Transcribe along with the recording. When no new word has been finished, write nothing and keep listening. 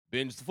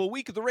Binge the full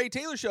week of The Ray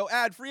Taylor Show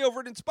ad-free over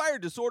at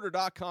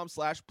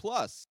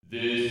inspireddisorder.com/plus.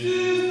 This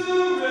is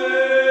The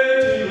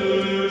Ray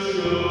Taylor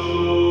Show.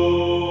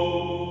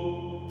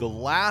 The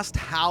Last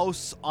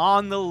House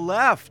on the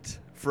Left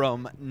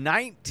from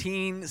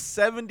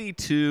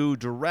 1972,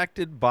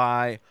 directed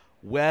by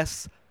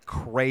Wes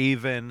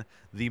Craven,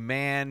 the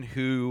man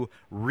who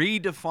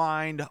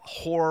redefined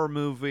horror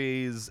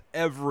movies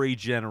every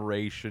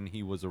generation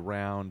he was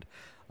around,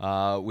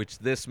 which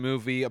this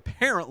movie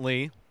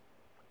apparently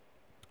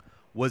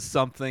was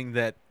something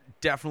that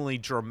definitely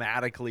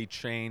dramatically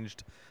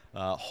changed.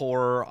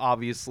 Horror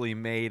obviously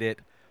made it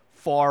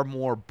far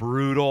more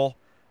brutal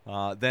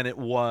than it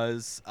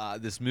was.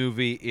 This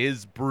movie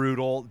is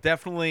brutal.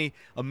 Definitely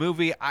a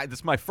movie,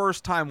 this is my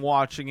first time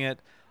watching it.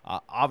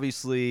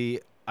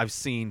 Obviously, I've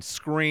seen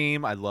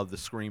Scream. I love the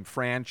Scream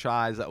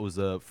franchise. That was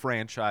a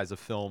franchise of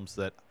films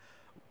that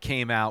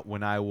came out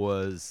when I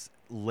was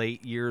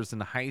late years in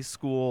high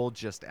school,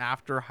 just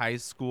after high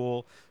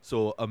school.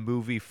 So a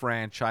movie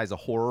franchise, a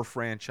horror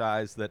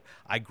franchise that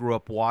I grew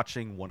up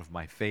watching, one of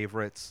my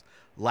favorites.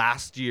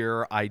 Last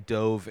year, I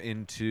dove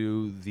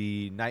into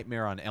the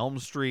Nightmare on Elm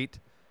Street.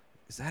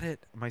 Is that it?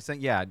 Am I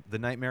saying? Yeah, the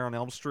Nightmare on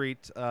Elm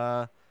Street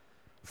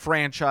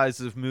franchise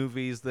of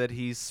movies that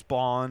he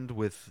spawned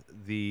with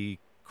the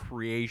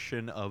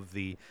creation of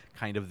the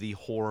kind of the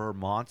horror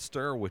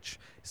monster, which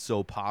is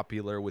so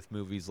popular with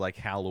movies like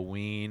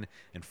Halloween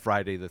and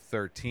Friday the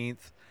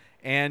 13th.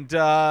 And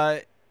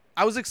I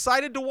was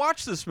excited to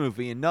watch this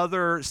movie,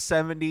 another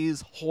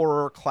 70s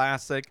horror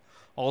classic.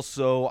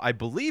 Also, I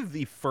believe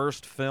the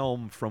first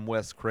film from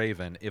Wes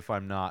Craven, if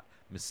I'm not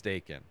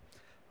mistaken.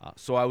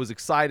 So I was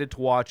excited to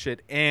watch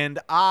it, and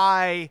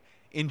I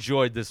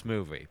enjoyed this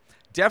movie.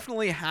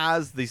 Definitely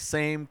has the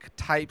same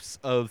types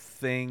of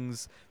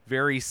things,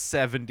 very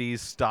 70s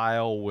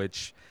style,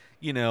 which,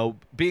 you know,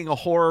 being a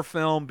horror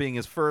film, being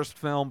his first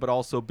film, but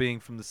also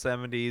being from the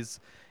 70s,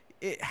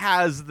 it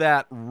has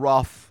that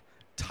rough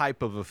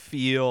type of a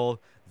feel.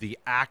 The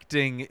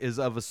acting is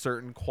of a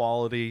certain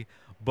quality,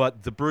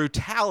 but the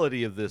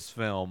brutality of this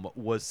film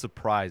was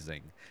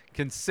surprising,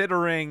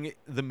 considering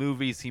the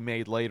movies he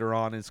made later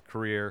on in his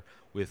career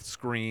with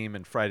Scream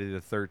and Friday the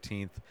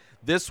 13th.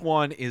 This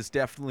one is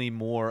definitely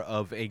more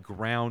of a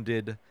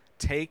grounded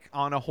take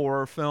on a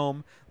horror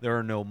film. There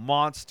are no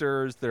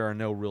monsters. There are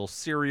no real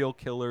serial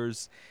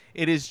killers.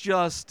 It is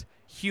just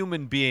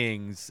human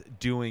beings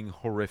doing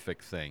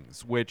horrific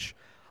things, which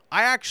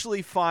I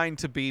actually find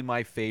to be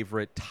my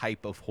favorite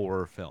type of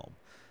horror film.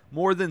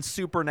 More than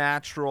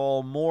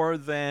supernatural, more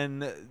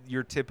than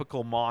your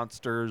typical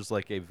monsters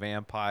like a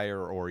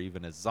vampire or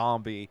even a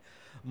zombie,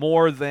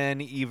 more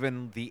than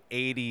even the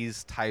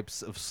 80s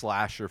types of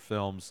slasher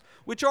films,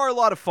 which are a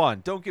lot of fun.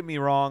 Don't get me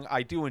wrong,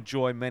 I do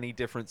enjoy many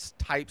different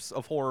types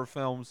of horror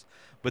films,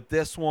 but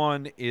this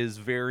one is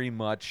very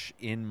much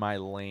in my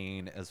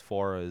lane as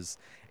far as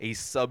a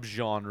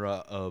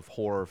subgenre of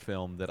horror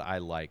film that I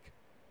like.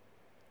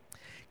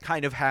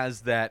 Kind of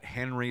has that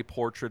Henry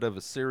Portrait of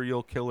a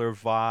Serial Killer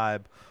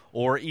vibe,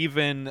 or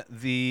even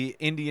the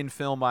Indian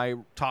film I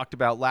talked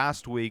about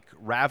last week,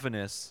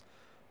 Ravenous.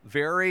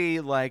 Very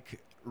like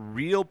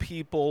real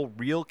people,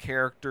 real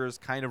characters,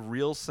 kind of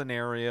real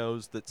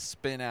scenarios that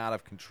spin out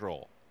of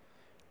control,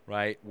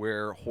 right?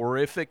 Where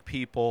horrific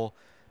people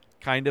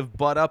kind of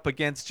butt up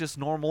against just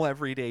normal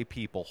everyday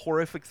people.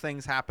 Horrific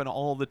things happen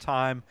all the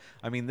time.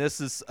 I mean,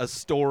 this is a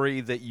story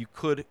that you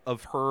could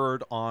have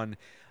heard on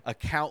a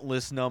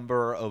countless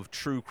number of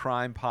true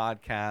crime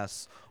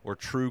podcasts or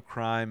true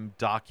crime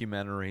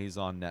documentaries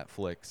on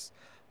Netflix,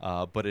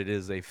 but it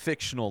is a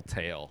fictional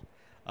tale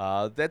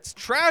that's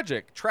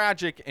tragic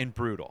and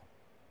brutal.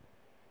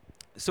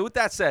 So with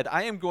that said,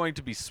 I am going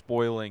to be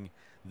spoiling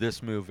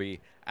this movie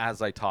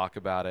as I talk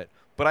about it,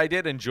 but I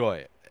did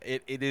enjoy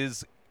it. It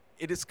is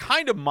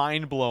kind of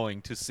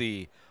mind-blowing to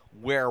see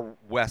where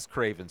Wes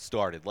Craven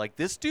started. Like,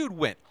 this dude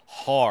went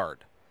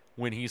hard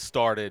when he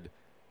started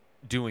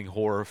doing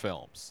horror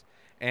films.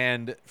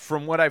 And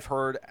from what I've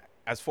heard,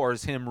 as far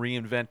as him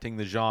reinventing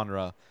the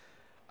genre,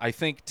 I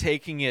think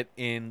taking it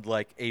in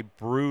like a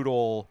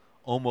brutal,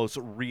 almost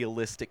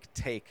realistic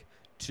take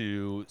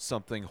to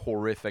something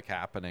horrific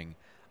happening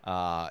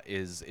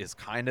is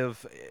kind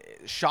of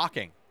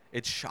shocking.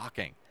 It's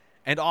shocking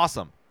and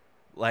awesome.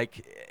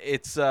 Like,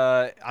 it's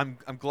I'm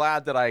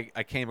glad that I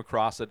came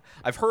across it.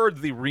 I've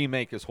heard the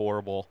remake is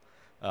horrible,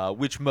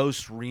 which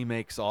most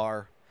remakes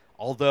are.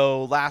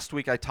 Although last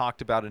week I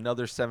talked about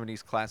another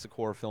 70s classic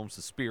horror film,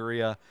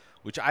 Suspiria,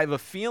 which I have a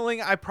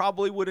feeling I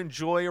probably would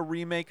enjoy a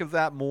remake of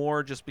that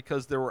more, just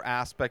because there were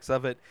aspects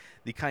of it,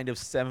 the kind of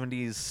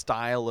 70s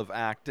style of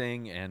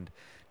acting and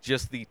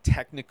just the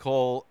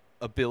technical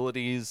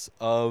abilities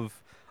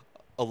of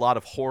a lot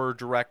of horror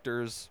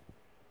directors,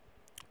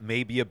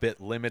 maybe a bit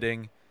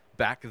limiting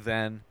back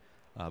then,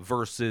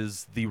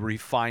 versus the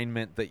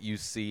refinement that you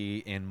see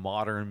in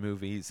modern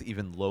movies,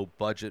 even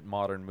low-budget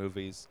modern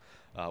movies,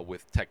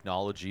 with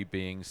technology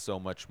being so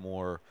much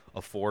more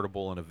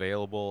affordable and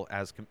available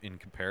as in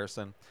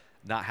comparison,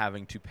 not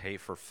having to pay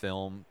for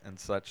film and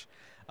such.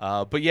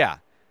 But yeah,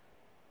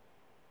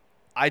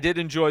 I did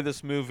enjoy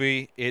this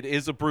movie. It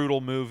is a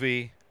brutal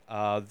movie.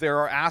 There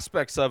are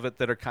aspects of it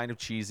that are kind of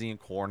cheesy and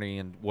corny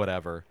and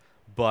whatever,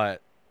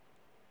 but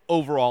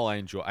overall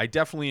I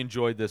definitely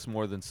enjoyed this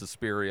more than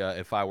Suspiria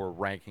if I were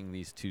ranking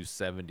these two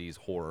 70s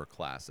horror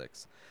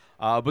classics.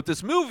 But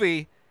this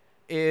movie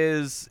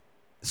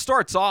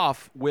starts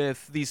off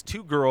with these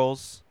two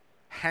girls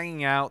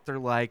hanging out. They're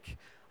like,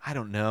 I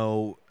don't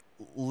know,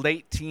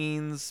 late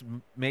teens,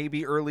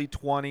 maybe early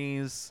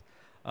 20s.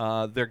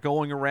 They're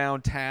going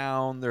around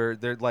town.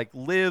 They're like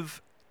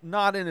live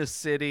not in a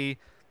city.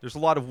 There's a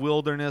lot of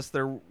wilderness.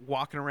 They're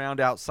walking around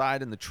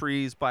outside in the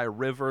trees by a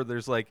river.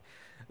 There's like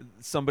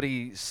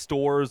somebody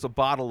stores a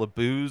bottle of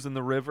booze in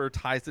the river,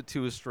 ties it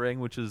to a string,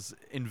 which is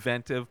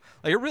inventive.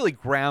 Like, it really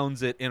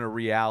grounds it in a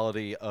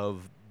reality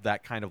of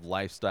that kind of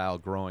lifestyle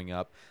growing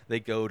up. They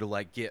go to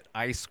like get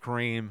ice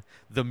cream.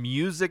 The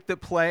music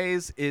that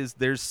plays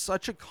there's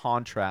such a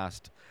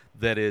contrast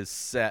that is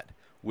set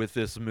with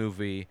this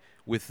movie,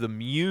 with the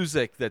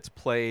music that's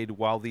played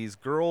while these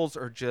girls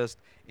are just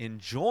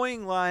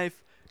enjoying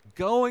life,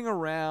 going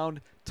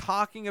around,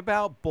 talking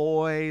about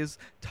boys,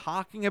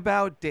 talking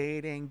about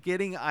dating,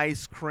 getting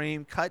ice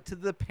cream, cut to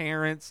the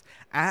parents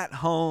at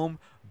home,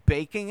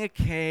 baking a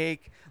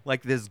cake,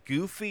 like this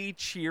goofy,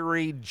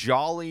 cheery,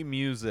 jolly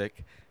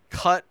music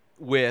cut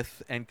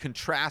with and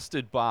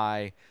contrasted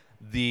by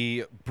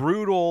the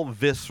brutal,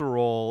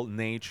 visceral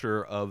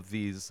nature of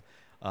these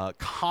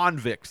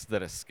convicts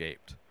that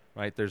escaped,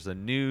 right? There's a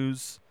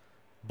news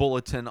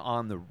bulletin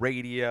on the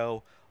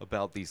radio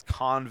about these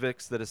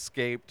convicts that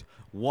escaped,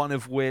 one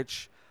of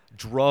which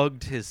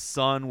drugged his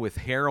son with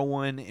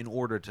heroin in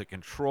order to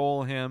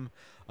control him.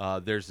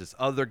 There's this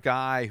other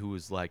guy who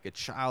is like a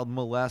child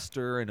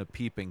molester and a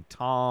peeping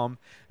Tom.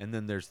 And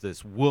then there's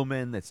this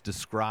woman that's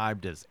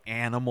described as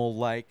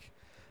animal-like.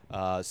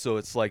 So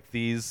it's like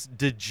these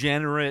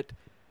degenerate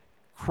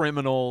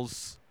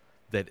criminals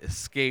that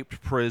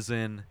escaped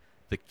prison.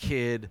 The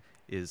kid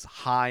is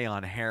high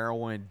on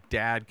heroin.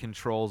 Dad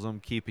controls him,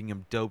 keeping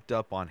him doped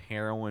up on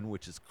heroin,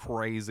 which is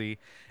crazy.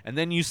 And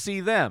then you see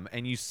them,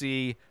 and you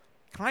see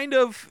kind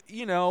of,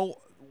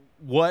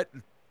 what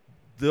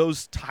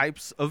those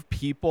types of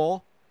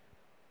people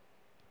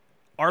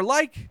are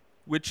like,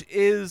 which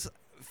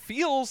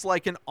feels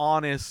like an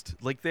honest,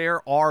 like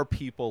there are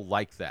people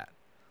like that.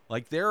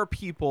 Like there are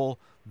people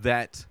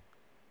that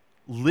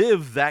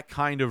live that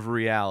kind of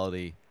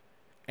reality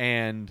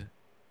and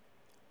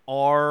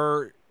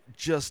are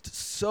just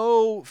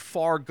so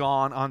far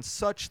gone on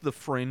such the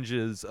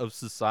fringes of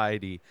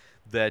society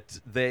that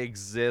they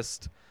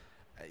exist,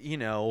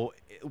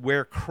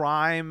 where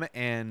crime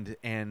and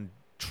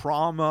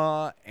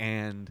trauma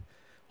and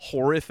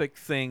horrific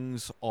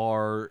things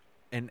are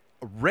a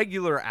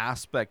regular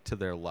aspect to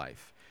their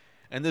life.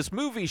 And this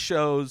movie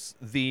shows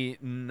the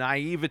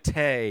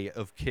naivete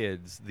of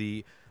kids,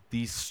 the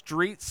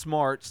street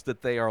smarts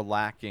that they are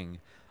lacking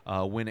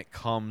when it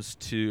comes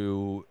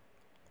to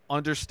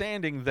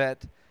understanding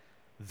that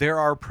there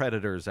are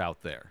predators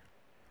out there,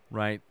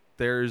 right?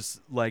 There's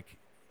like,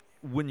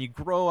 when you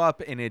grow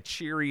up in a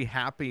cheery,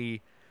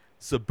 happy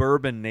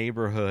suburban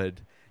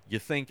neighborhood, you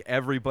think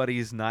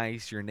everybody's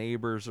nice, your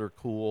neighbors are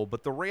cool,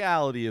 but the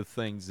reality of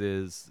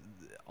things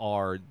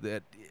are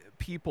that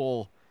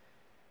people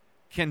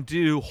can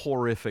do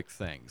horrific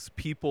things.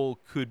 People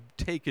could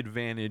take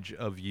advantage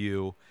of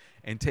you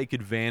and take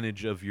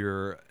advantage of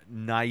your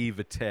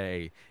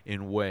naivete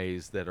in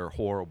ways that are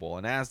horrible.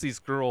 And as these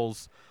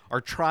girls are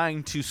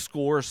trying to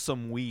score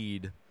some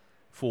weed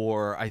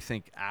for, I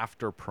think,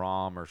 after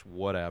prom or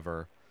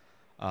whatever,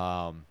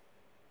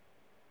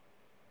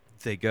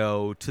 they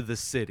go to the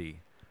city,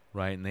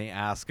 right? And they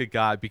ask a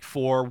guy,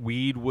 before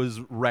weed was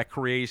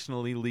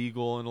recreationally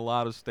legal in a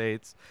lot of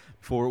states,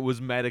 before it was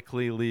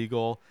medically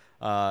legal,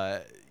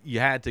 you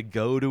had to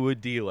go to a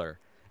dealer.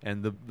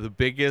 And the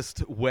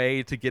biggest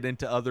way to get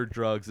into other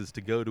drugs is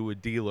to go to a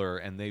dealer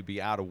and they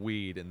be out of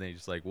weed and they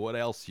just like, what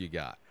else you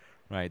got,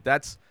 right?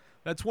 That's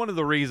one of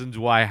the reasons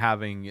why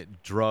having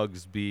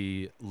drugs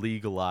be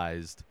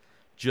legalized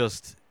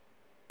just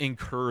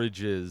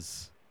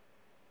encourages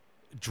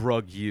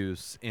drug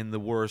use in the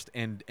worst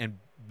and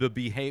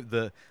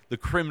the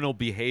criminal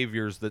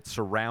behaviors that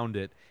surround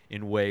it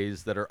in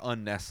ways that are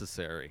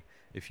unnecessary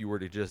if you were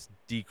to just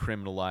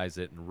decriminalize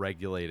it and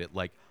regulate it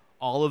like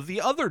all of the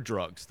other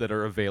drugs that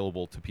are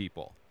available to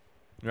people,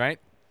 right?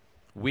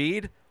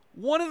 Weed,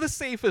 one of the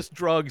safest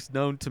drugs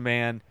known to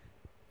man,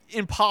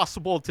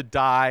 impossible to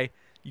die.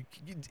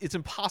 It's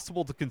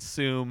impossible to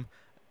consume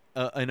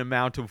an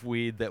amount of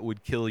weed that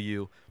would kill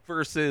you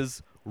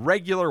versus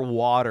regular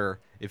water.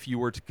 If you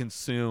were to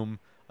consume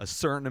a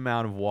certain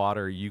amount of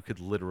water, you could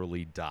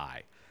literally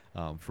die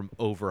from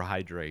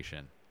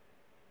overhydration.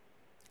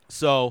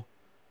 So,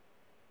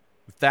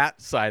 with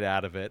that side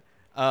out of it,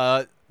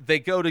 they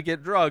go to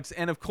get drugs,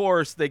 and of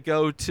course, they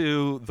go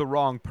to the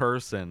wrong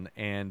person,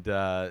 and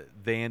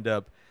they end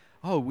up,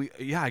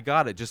 I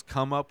got it. Just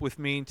come up with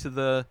me to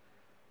the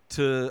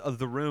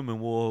room,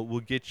 and we'll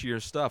get you your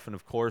stuff. And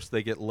of course,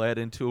 they get led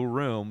into a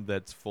room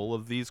that's full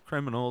of these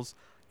criminals.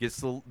 Gets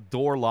the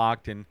door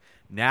locked, and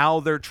now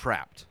they're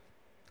trapped.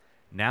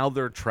 Now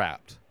they're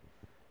trapped.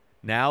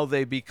 Now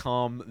they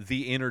become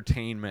the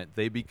entertainment.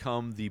 They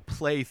become the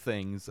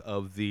playthings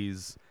of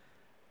these,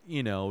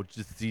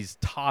 just these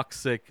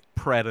toxic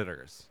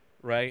predators,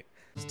 right?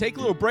 Let's take a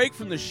little break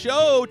from the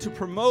show to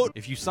promote.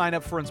 If you sign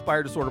up for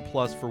Inspired Disorder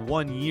Plus for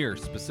 1 year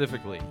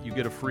specifically, you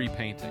get a free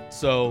painting.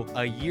 So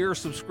a year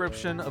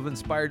subscription of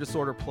Inspired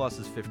Disorder Plus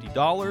is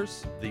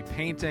 $50. The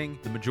painting,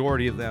 the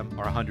majority of them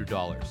are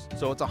 $100.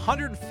 So it's a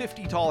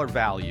 $150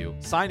 value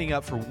signing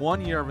up for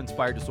 1 year of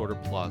Inspired Disorder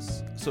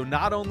Plus. So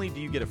not only do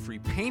you get a free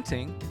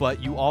painting,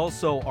 but you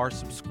also are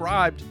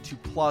subscribed to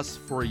Plus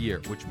for a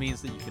year, which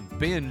means that you can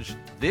binge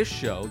this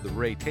show, The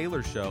Ray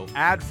Taylor Show,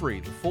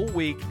 ad-free, the full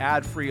week,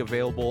 ad-free,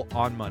 available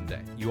on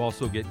Monday. You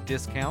also get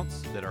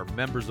discounts that are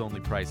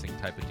members-only pricing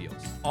type of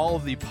deals. All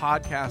of the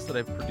podcasts that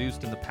I've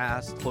produced in the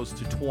past, close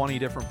to 20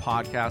 different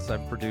podcasts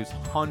I've produced,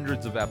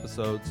 hundreds of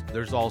episodes.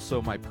 There's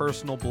also my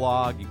personal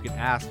blog. You can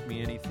ask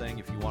me anything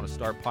if you want to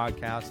start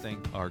podcasting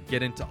or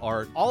get into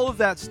art. All of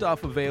that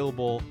stuff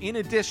available in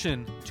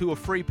addition to a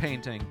free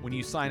painting when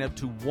you sign up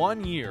to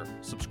 1 year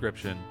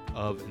subscription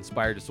of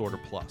Inspired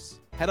Disorder Plus.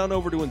 Head on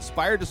over to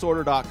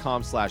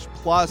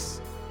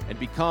inspireddisorder.com/plus and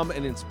become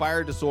an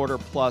Inspired Disorder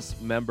Plus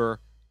member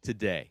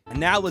today. And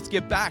now let's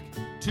get back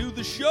to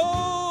the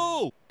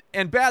show.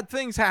 And bad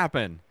things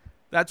happen.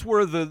 That's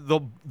where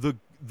the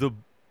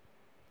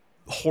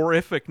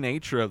horrific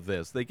nature of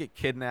this. They get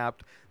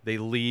kidnapped. They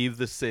leave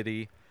the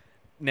city.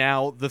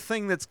 Now, the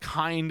thing that's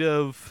kind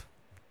of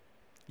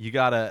you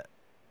gotta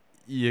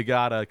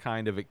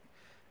kind of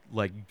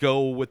like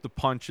go with the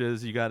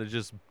punches. You gotta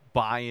just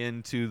buy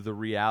into the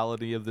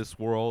reality of this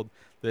world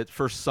that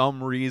for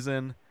some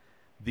reason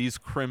these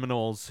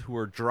criminals who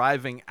are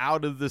driving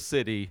out of the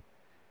city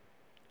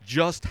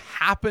just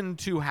happen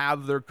to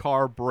have their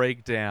car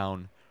break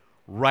down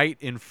right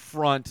in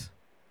front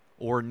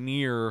or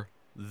near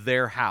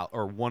their house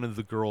or one of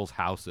the girls'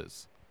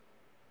 houses.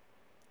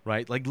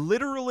 Right? Like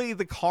literally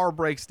the car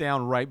breaks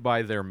down right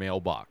by their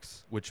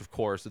mailbox, which of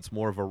course it's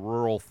more of a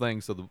rural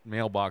thing, so the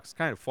mailbox is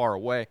kind of far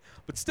away,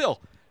 but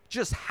still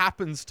just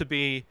happens to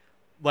be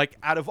like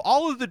out of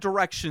all of the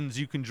directions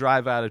you can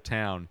drive out of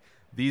town,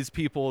 these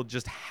people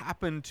just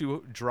happen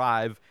to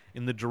drive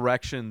in the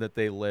direction that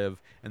they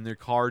live, and their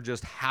car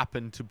just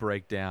happened to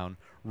break down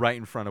right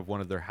in front of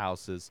one of their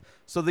houses.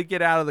 So they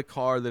get out of the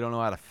car, they don't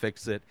know how to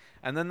fix it,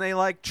 and then they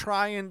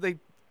they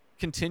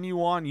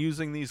continue on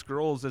using these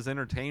girls as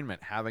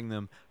entertainment, having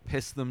them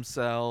piss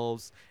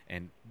themselves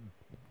and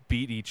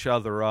beat each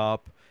other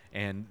up,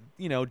 and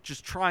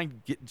just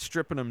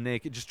stripping them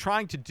naked, just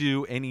trying to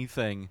do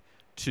anything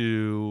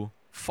to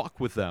fuck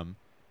with them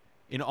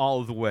in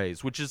all of the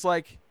ways, which is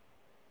like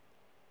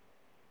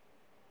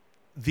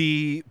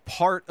the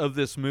part of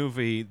this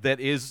movie that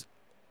is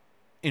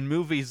in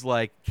movies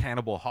like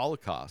Cannibal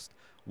Holocaust,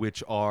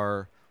 which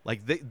are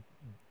like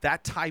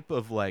that type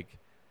of like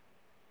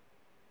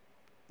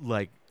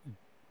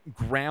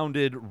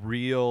grounded,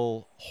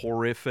 real,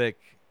 horrific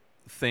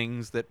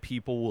things that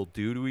people will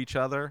do to each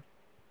other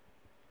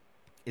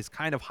is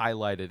kind of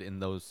highlighted in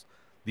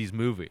these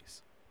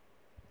movies.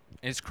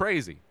 And it's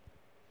crazy.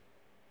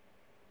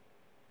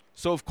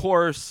 So of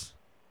course,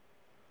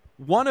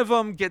 one of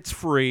them gets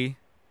free.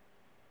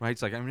 Right?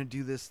 It's like, I'm going to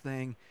do this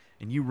thing,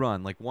 and you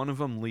run. Like, one of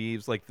them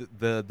leaves. Like,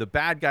 the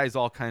bad guys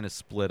all kind of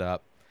split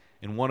up,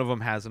 and one of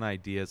them has an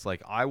idea. It's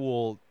like, I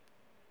will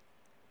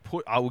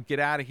get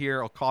out of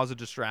here. I'll cause a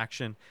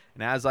distraction,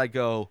 and as I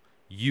go,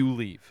 you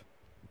leave.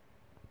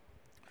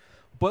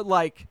 But,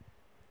 like,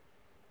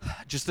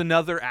 just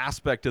another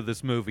aspect of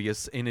this movie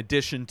is, in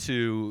addition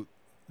to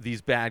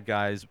these bad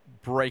guys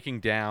breaking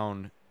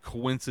down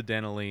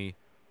coincidentally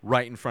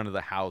right in front of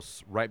the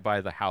house, right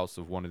by the house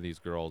of one of these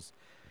girls,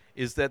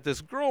 is that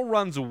this girl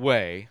runs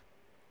away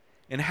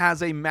and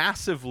has a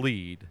massive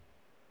lead,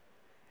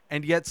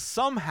 and yet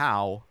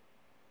somehow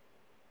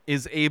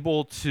is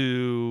able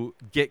to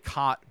get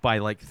caught by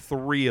like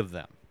 3 of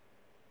them,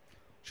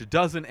 which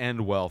doesn't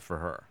end well for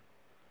her,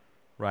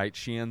 right?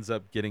 She ends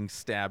up getting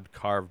stabbed,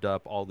 carved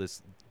up, all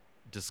this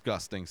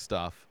disgusting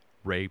stuff,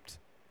 raped.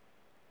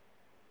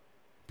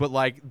 But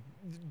like,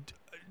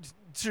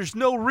 there's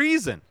no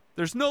reason.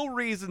 There's no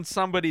reason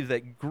somebody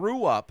that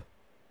grew up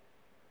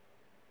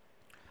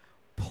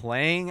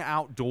playing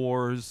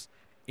outdoors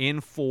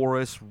in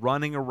forests,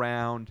 running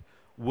around,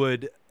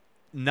 would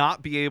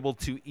not be able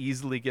to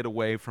easily get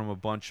away from a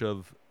bunch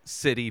of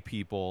city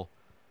people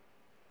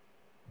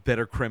that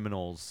are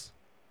criminals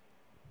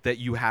that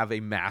you have a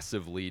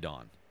massive lead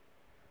on.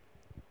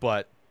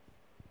 But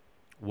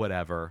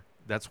whatever.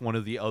 That's one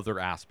of the other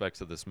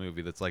aspects of this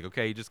movie that's like,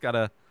 okay, you just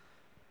gotta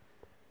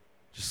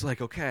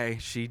okay,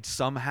 she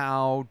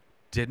somehow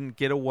didn't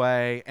get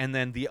away. And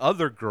then the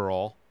other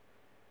girl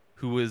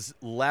who was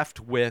left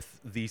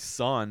with the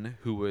son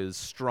who was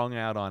strung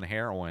out on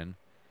heroin,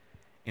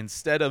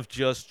 instead of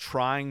just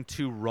trying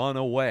to run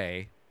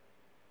away,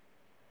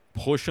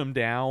 push him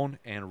down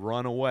and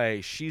run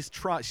away, she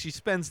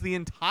spends the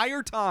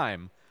entire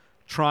time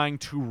trying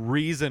to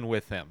reason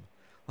with him.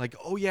 Like,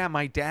 oh yeah,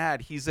 my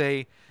dad, he's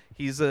a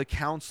he's a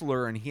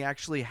counselor and he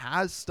actually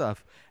has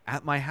stuff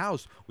at my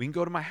house. We can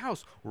go to my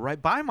house,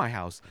 right by my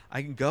house.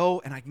 I can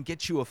go and I can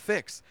get you a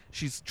fix.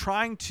 She's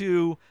trying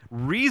to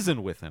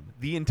reason with him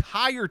the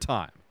entire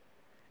time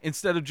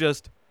instead of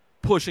just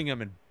pushing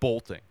him and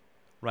bolting,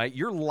 right?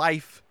 Your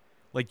life,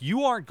 like,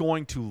 you aren't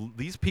going to,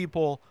 these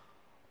people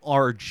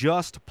are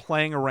just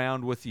playing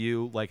around with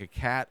you like a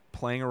cat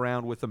playing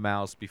around with a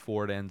mouse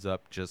before it ends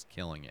up just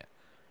killing it,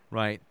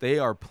 right? They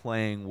are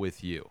playing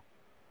with you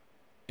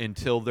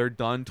until they're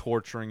done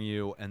torturing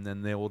you, and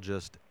then they will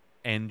just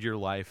end your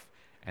life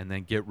and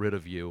then get rid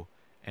of you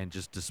and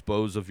just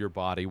dispose of your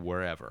body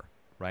wherever,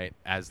 right,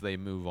 as they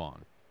move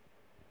on.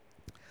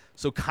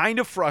 So kind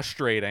of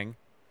frustrating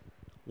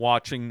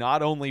watching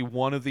not only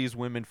one of these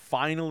women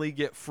finally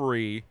get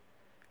free,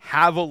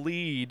 have a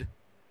lead,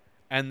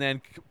 and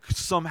then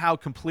somehow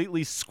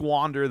completely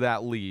squander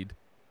that lead.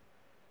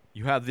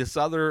 You have this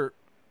other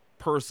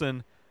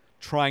person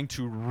trying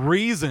to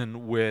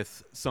reason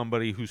with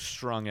somebody who's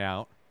strung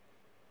out.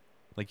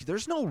 Like,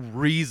 there's no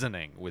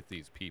reasoning with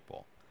these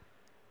people,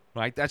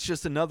 right? That's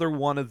just another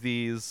one of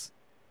these,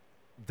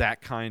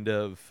 that kind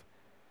of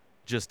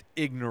just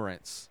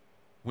ignorance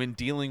when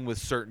dealing with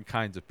certain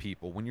kinds of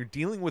people. When you're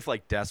dealing with,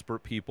 like,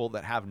 desperate people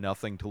that have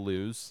nothing to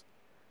lose,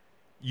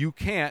 you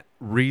can't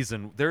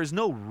reason. There's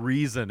no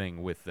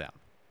reasoning with them.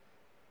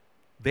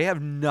 They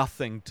have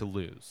nothing to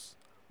lose.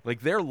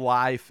 Like, their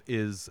life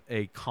is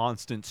a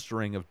constant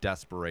string of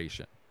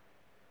desperation,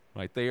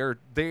 right? They are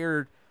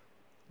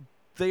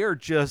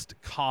just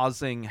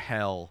causing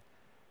hell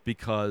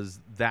because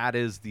that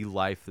is the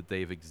life that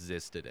they've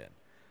existed in.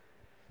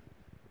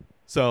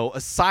 So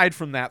aside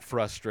from that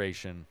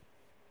frustration,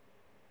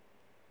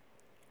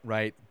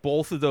 right,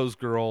 both of those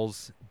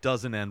girls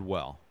doesn't end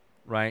well,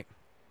 right?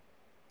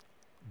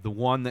 The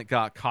one that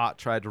got caught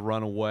tried to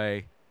run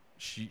away.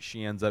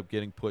 She ends up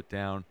getting put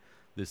down.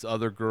 This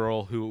other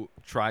girl who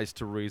tries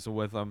to reason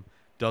with them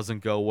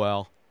doesn't go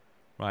well,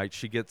 right?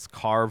 She gets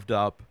carved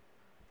up.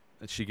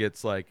 And she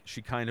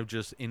kind of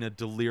just in a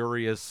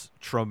delirious,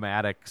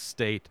 traumatic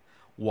state,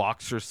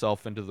 walks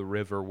herself into the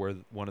river where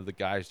one of the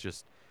guys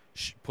just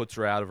puts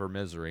her out of her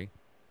misery.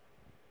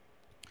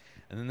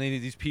 And then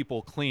these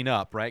people clean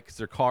up, right? Because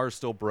their car is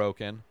still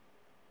broken.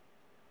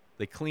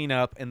 They clean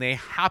up, and they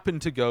happen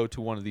to go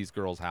to one of these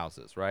girls'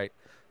 houses, right?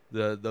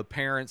 The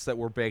parents that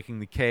were baking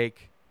the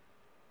cake,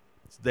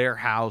 it's their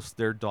house,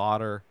 their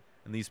daughter,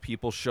 and these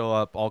people show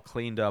up all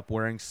cleaned up,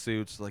 wearing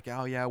suits, like,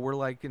 oh, yeah, we're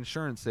like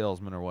insurance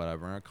salesmen or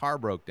whatever, and our car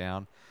broke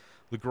down.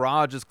 The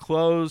garage is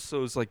closed,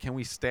 so it's like, can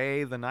we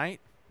stay the night?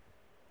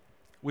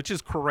 Which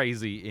is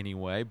crazy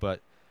anyway,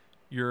 but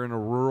you're in a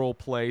rural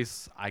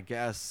place. I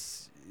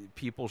guess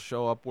people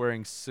show up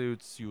wearing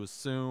suits. You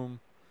assume,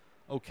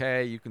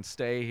 okay, you can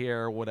stay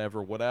here,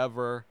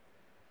 whatever.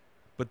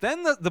 But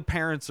then the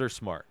parents are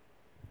smart,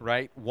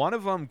 right? One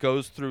of them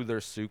goes through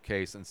their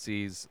suitcase and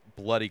sees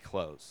bloody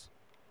clothes.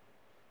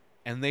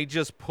 And they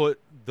just put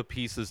the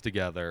pieces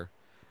together,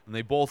 and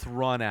they both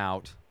run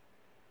out,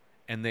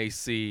 and they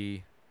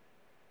see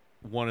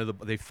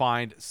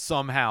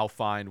somehow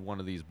find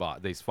one of these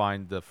they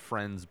find the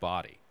friend's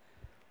body.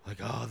 Like,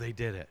 oh, they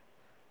did it,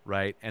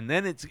 right? And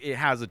then it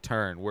has a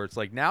turn where it's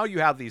like, now you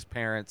have these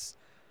parents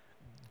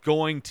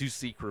going to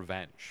seek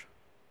revenge.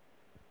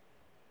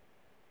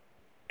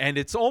 And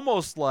it's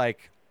almost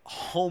like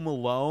Home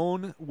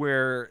Alone,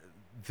 where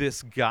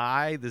this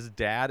dad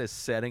is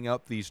setting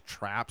up these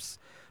traps,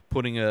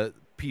 putting a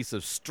piece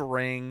of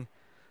string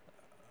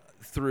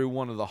through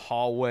one of the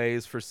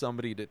hallways for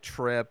somebody to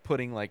trip,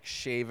 putting like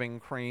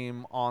shaving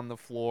cream on the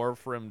floor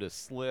for him to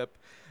slip,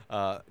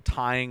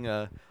 tying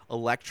a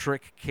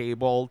electric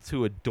cable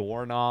to a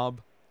doorknob.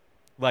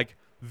 Like,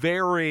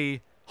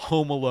 very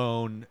Home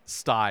Alone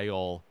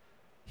style.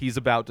 He's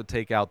about to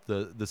take out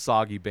the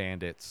soggy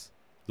bandits,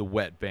 the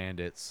wet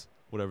bandits,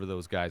 whatever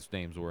those guys'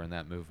 names were in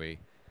that movie,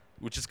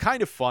 which is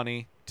kind of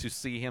funny to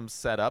see him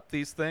set up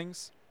these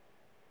things.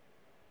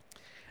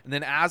 And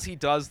then as he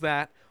does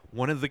that,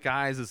 one of the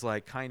guys is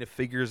like, kind of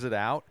figures it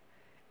out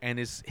and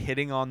is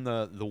hitting on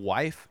the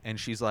wife, and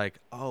she's like,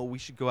 oh, we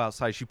should go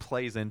outside. She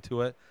plays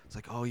into it. It's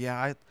like, oh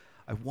yeah,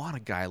 I want a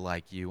guy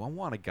like you. I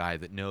want a guy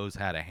that knows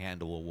how to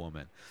handle a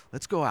woman.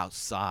 Let's go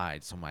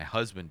outside so my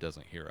husband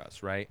doesn't hear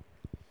us, right?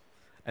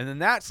 And then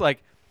that's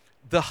like,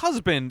 the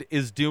husband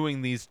is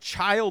doing these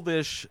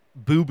childish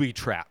booby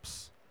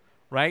traps,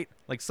 right?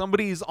 Like,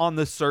 somebody's on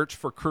the search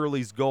for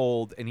Curly's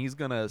gold, and he's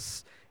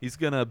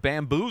gonna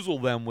bamboozle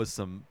them with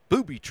some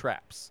booby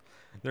traps.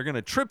 They're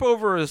gonna trip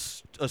over a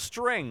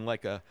string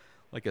like a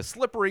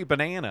slippery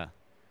banana,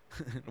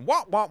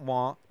 wah wah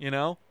wah, you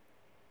know.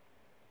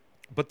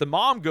 But the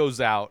mom goes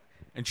out,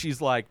 and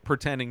she's like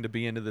pretending to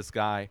be into this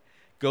guy,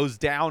 goes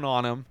down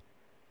on him,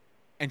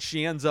 and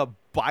she ends up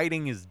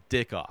biting his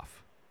dick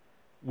off,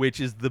 which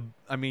is they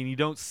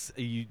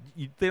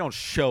don't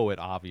show it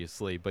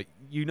obviously, but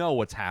you know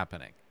what's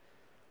happening,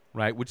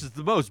 right? Which is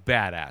the most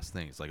badass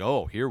thing. It's like,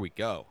 oh, here we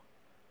go,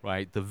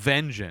 right? The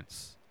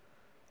vengeance,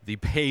 the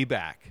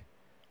payback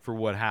for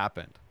what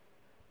happened.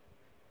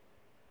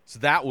 So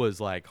that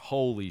was like,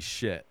 holy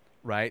shit.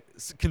 right?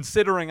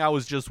 Considering I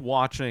was just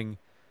watching,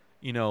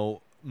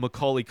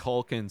 Macaulay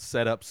Culkin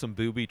set up some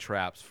booby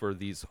traps for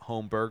these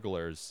home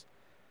burglars.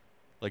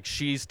 Like,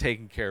 she's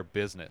taking care of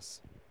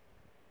business,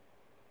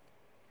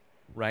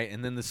 right?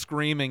 And then the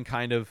screaming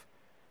kind of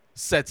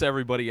sets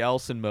everybody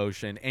else in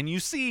motion. And you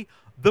see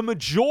the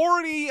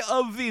majority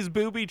of these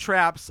booby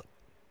traps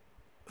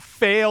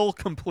fail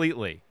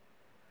completely.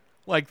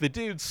 Like, the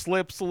dude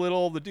slips a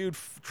little, the dude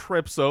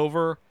trips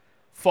over,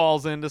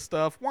 falls into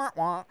stuff, wah,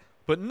 wah,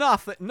 but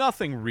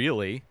nothing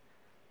really.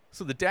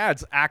 So the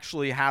dad's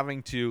actually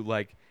having to,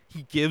 like,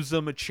 he gives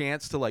them a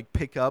chance to, like,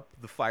 pick up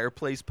the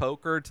fireplace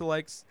poker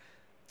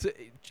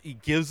he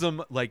gives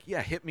them, like,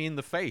 yeah, hit me in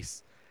the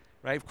face,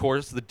 right? Of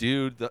course, the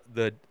dude,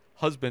 the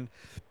husband,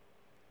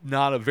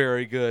 not a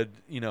very good,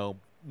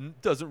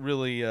 doesn't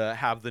really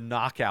have the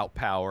knockout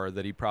power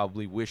that he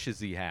probably wishes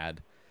he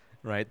had,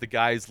 right? The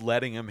guy's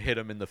letting him hit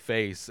him in the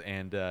face,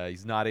 and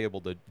he's not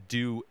able to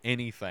do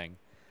anything.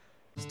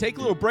 Let's take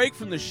a little break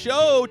from the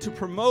show to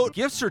promote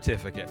gift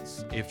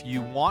certificates. If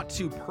you want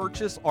to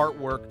purchase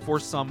artwork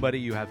for somebody,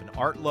 you have an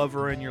art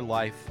lover in your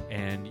life,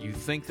 and you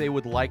think they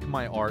would like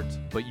my art,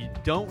 but you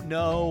don't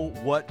know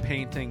what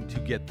painting to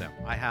get them.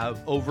 I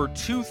have over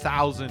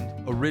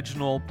 2,000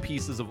 original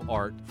pieces of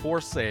art for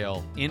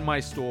sale in my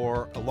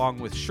store, along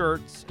with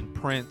shirts and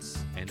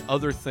prints and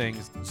other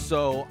things.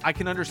 So I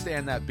can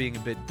understand that being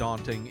a bit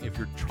daunting if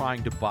you're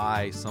trying to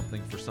buy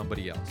something for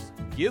somebody else.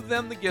 Give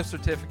them the gift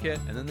certificate,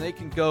 and then they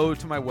can go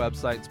to my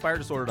website,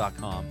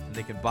 inspireddisorder.com, and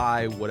they can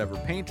buy whatever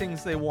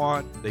paintings they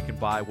want. They can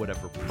buy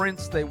whatever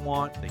prints they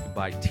want. They can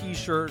buy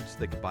t-shirts.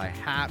 They can buy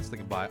hats. They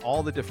can buy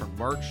all the different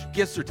merch,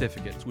 gift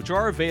certificates, which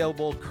are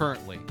available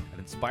currently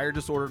at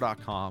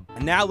inspireddisorder.com.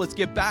 And now let's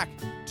get back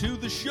to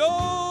the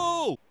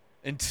show.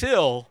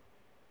 Until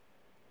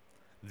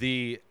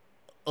the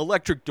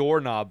electric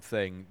doorknob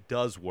thing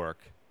does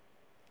work,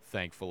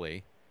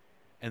 thankfully.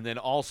 And then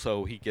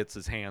also he gets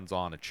his hands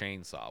on a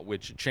chainsaw,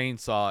 which a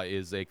chainsaw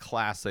is a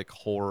classic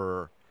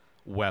horror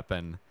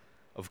weapon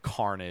of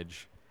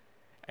carnage.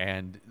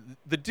 And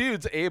the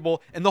dude's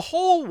able, and the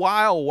whole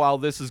while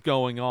this is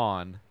going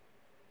on,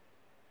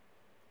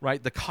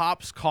 right, the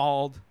cops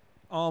called,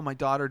 oh, my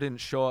daughter didn't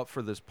show up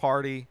for this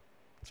party.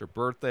 It's her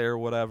birthday or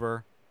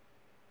whatever.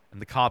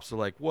 And the cops are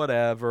like,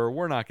 whatever,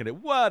 we're not going to,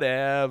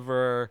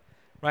 whatever,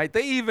 right?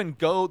 They even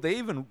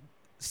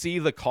see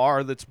the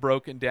car that's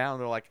broken down.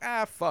 They're like,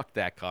 fuck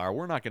that car.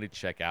 We're not going to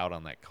check out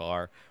on that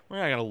car. We're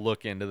not going to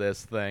look into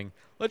this thing.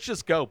 Let's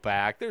just go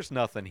back. There's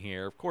nothing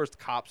here. Of course, the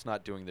cop's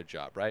not doing their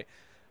job, right?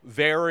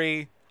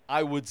 Very,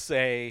 I would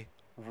say,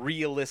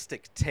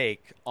 realistic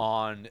take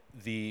on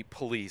the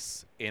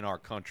police in our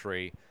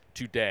country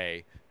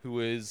today, who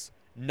is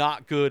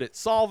not good at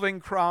solving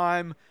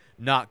crime,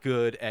 not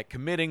good at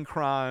committing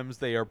crimes.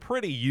 They are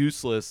pretty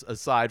useless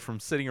aside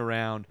from sitting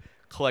around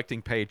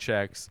collecting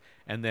paychecks,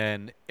 and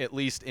then, at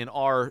least in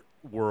our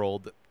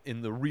world,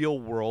 in the real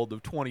world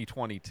of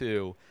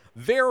 2022,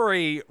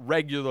 very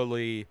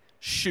regularly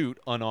shoot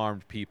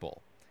unarmed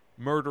people,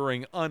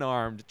 murdering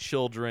unarmed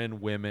children,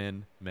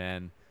 women,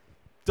 men.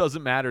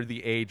 Doesn't matter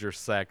the age or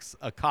sex.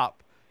 A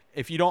cop,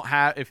 if you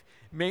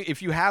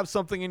have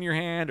something in your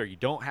hand or you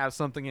don't have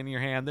something in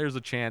your hand, there's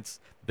a chance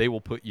they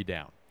will put you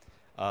down,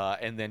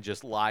 and then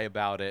just lie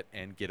about it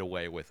and get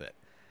away with it.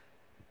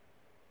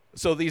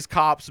 So these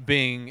cops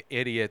being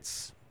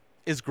idiots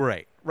is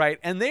great, right?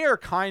 And they are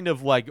kind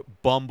of like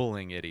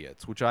bumbling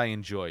idiots, which I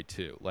enjoy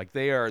too. Like,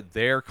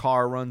 their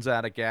car runs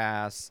out of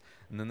gas,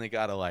 and then they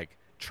got to, like,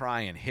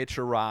 try and hitch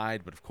a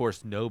ride. But of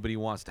course, nobody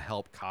wants to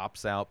help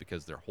cops out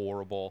because they're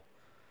horrible.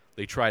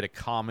 They try to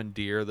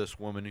commandeer this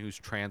woman who's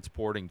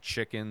transporting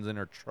chickens in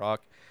her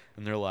truck.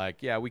 And they're like,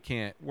 yeah,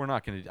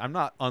 I'm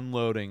not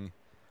unloading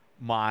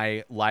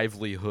my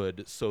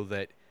livelihood so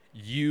that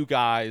you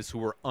guys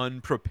who are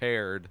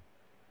unprepared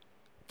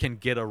can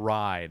get a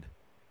ride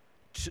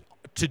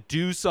to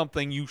do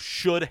something you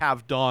should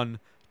have done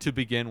to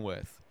begin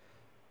with.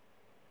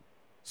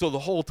 So the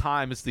whole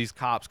time it's these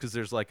cops, because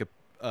there's like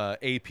a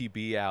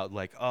APB out,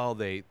 like, oh,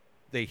 they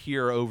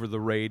hear over the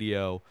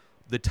radio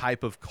the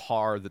type of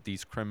car that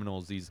these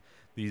criminals,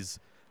 these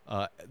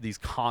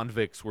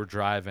convicts were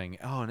driving.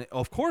 Oh, and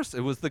of course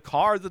it was the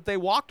car that they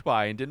walked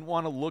by and didn't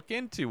want to look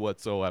into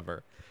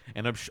whatsoever.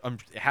 And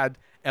had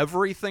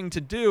everything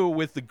to do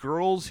with the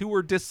girls who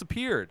were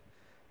disappeared,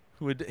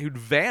 who'd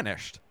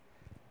vanished.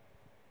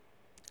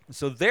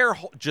 So they're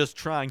just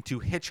trying to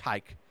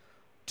hitchhike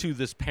to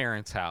this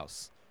parent's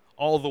house.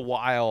 All the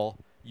while,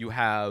 you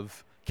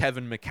have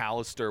Kevin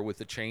McAllister with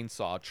a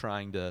chainsaw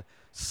trying to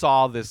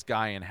saw this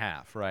guy in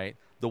half, right?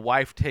 The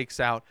wife takes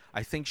out,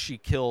 I think she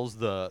kills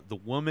the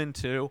woman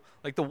too.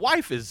 Like, the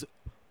wife is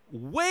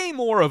way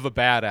more of a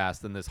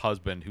badass than this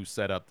husband who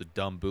set up the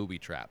dumb booby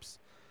traps.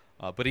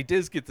 But he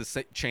does get the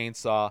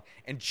chainsaw,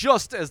 and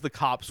just as the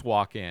cops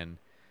walk in,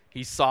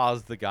 he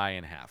saws the guy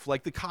in half.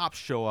 Like, the cops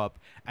show up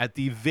at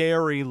the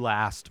very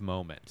last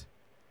moment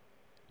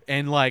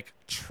and, like,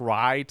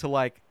 try to,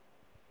 like,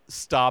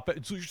 stop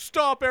it. So,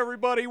 stop,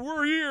 everybody,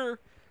 we're here.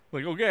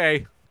 Like,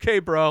 okay,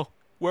 bro,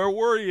 where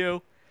were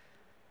you?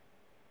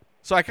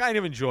 So I kind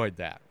of enjoyed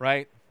that,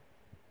 right?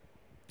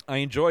 I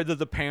enjoyed that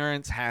the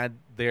parents had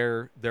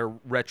their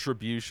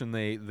retribution.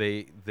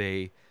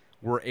 They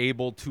were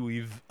able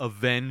to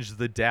avenge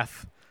the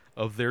death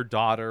of their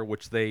daughter,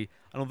 which I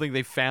don't think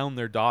they found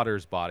their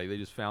daughter's body. They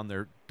just found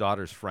their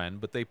daughter's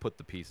friend, but they put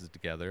the pieces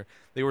together.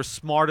 They were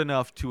smart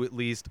enough to at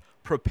least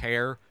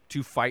prepare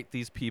to fight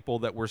these people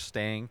that were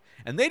staying.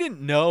 And they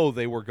didn't know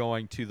they were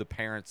going to the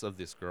parents of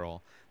this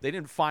girl. They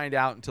didn't find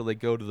out until they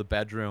go to the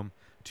bedroom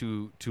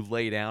to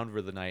lay down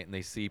for the night, and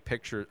they see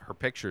her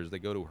pictures. They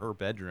go to her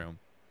bedroom.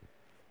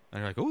 And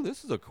they're like, oh,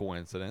 this is a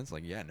coincidence.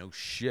 Like, yeah, no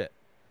shit.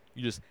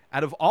 You just,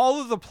 out of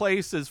all of the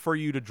places for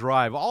you to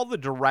drive, all the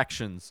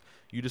directions,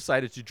 you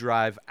decided to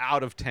drive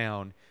out of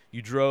town.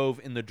 You drove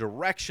in the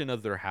direction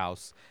of their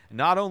house. And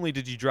not only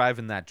did you drive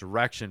in that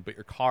direction, but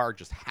your car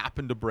just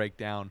happened to break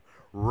down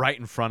right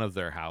in front of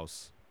their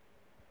house.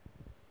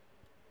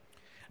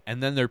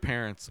 And then their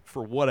parents,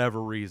 for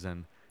whatever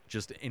reason,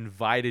 just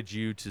invited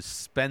you to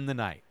spend the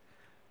night.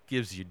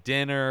 Gives you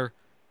dinner,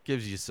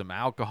 gives you some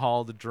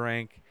alcohol to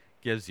drink,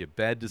 gives you a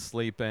bed to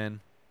sleep in.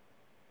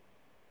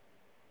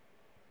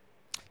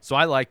 So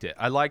I liked it.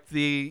 I liked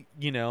the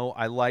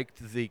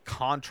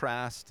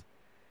contrast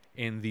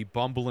in the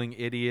bumbling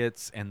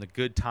idiots and the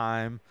good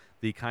time,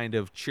 the kind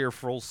of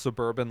cheerful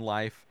suburban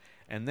life,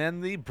 and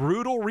then the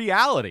brutal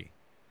reality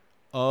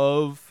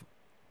of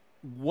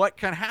what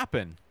can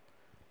happen.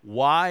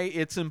 Why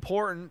it's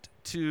important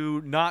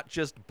to not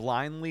just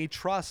blindly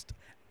trust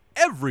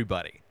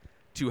everybody,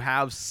 to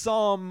have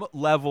some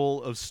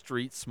level of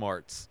street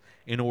smarts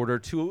in order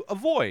to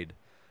avoid,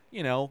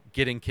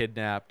 getting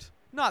kidnapped.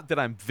 Not that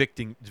I'm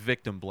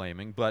victim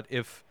blaming, but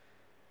if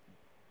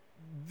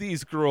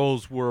these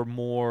girls were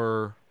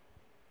more,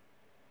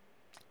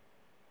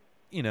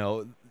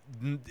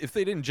 if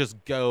they didn't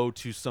just go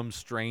to some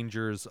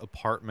stranger's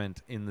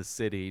apartment in the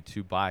city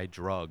to buy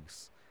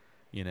drugs,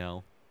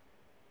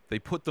 they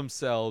put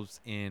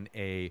themselves in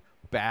a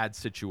bad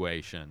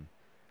situation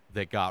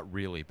that got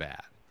really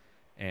bad.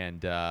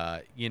 And,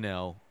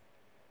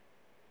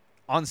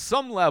 on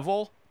some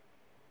level,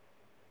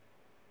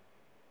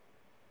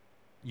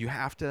 you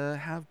have to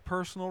have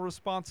personal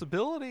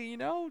responsibility,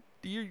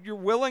 You're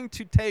willing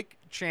to take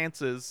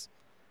chances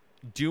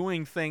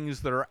doing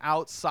things that are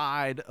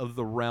outside of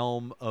the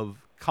realm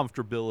of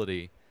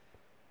comfortability.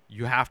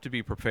 You have to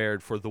be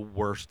prepared for the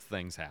worst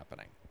things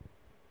happening.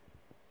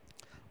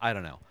 I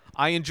don't know.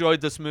 I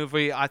enjoyed this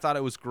movie. I thought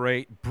it was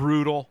great.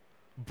 Brutal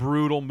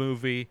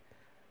movie.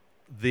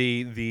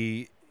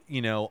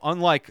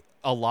 Unlike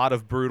a lot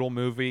of brutal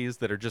movies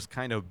that are just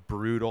kind of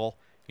brutal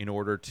in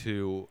order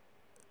to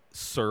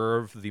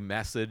serve the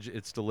message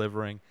it's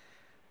delivering,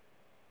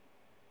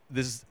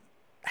 this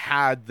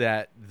had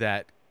that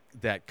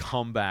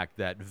comeback,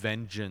 that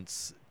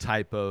vengeance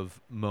type of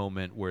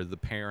moment where the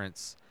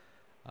parents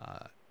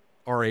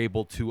are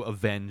able to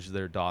avenge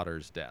their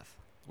daughter's death,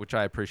 which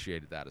I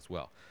appreciated that as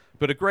well.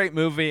 But a great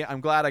movie.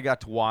 I'm glad I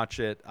got to watch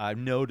it. I have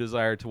no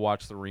desire to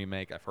watch the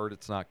remake. I've heard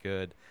it's not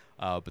good,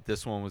 but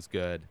this one was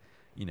good.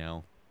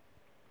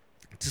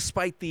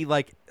 Despite the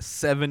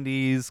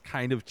 70s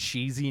kind of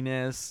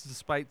cheesiness,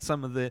 despite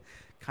some of the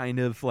kind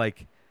of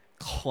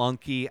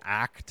clunky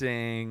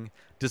acting,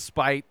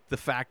 despite the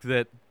fact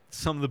that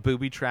some of the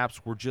booby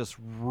traps were just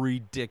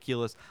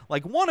ridiculous.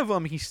 Like one of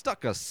them, he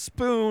stuck a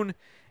spoon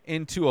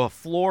into a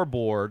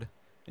floorboard,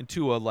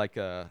 into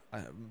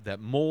that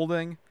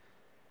molding,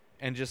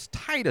 and just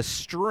tied a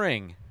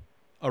string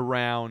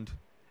around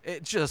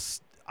it.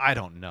 Just, I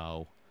don't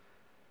know.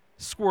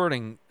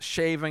 Squirting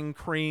shaving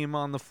cream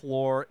on the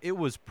floor. It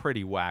was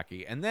pretty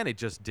wacky. And then it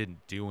just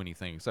didn't do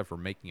anything except for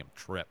making him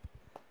trip.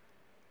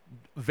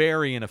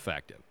 Very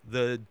ineffective.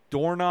 The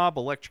doorknob,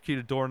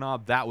 electrocuted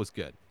doorknob, that was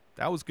good.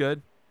 That was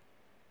good.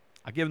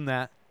 I'll give him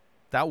that.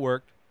 That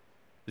worked.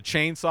 The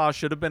chainsaw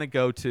should have been a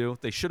go-to.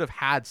 They should have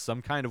had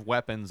some kind of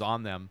weapons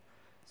on them.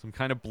 Some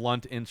kind of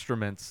blunt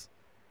instruments.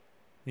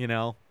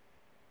 The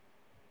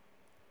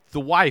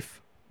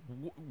wife,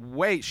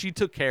 she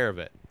took care of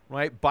it.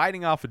 Right?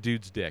 Biting off a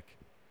dude's dick.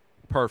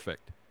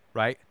 Perfect.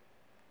 Right?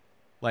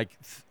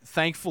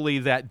 Thankfully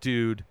that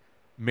dude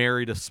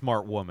married a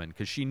smart woman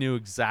because she knew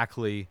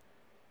exactly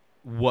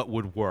what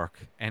would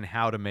work and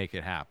how to make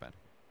it happen.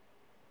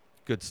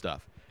 Good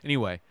stuff.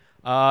 Anyway,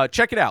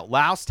 check it out.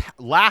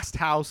 Last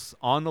House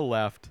on the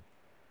Left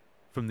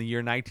from the year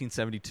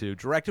 1972.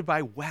 Directed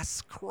by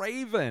Wes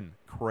Craven.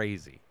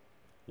 Crazy.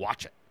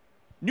 Watch it.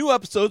 New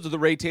episodes of The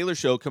Ray Taylor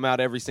Show come out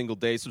every single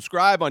day.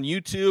 Subscribe on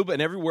YouTube and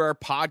everywhere our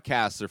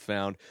podcasts are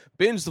found.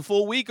 Binge the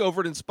full week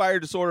over at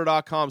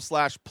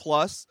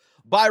inspireddisorder.com/plus.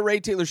 Buy Ray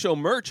Taylor Show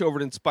merch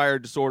over at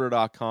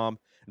inspireddisorder.com.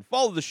 And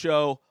follow the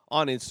show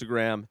on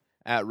Instagram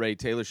at Ray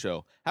Taylor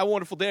Show. Have a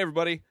wonderful day,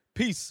 everybody.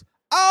 Peace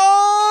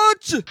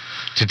out!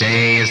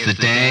 Today is the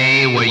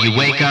day where you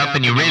wake up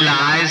and you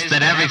realize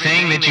that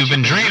everything that you've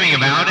been dreaming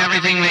about,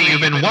 everything that you've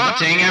been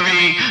wanting,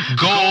 every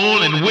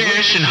goal and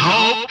wish and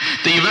hope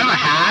that you've ever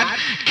had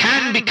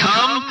can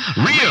become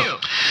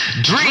real.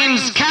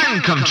 Dreams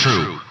can come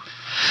true.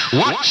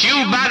 What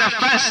you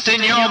manifest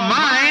in your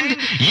mind,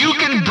 you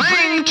can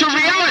bring to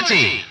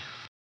reality.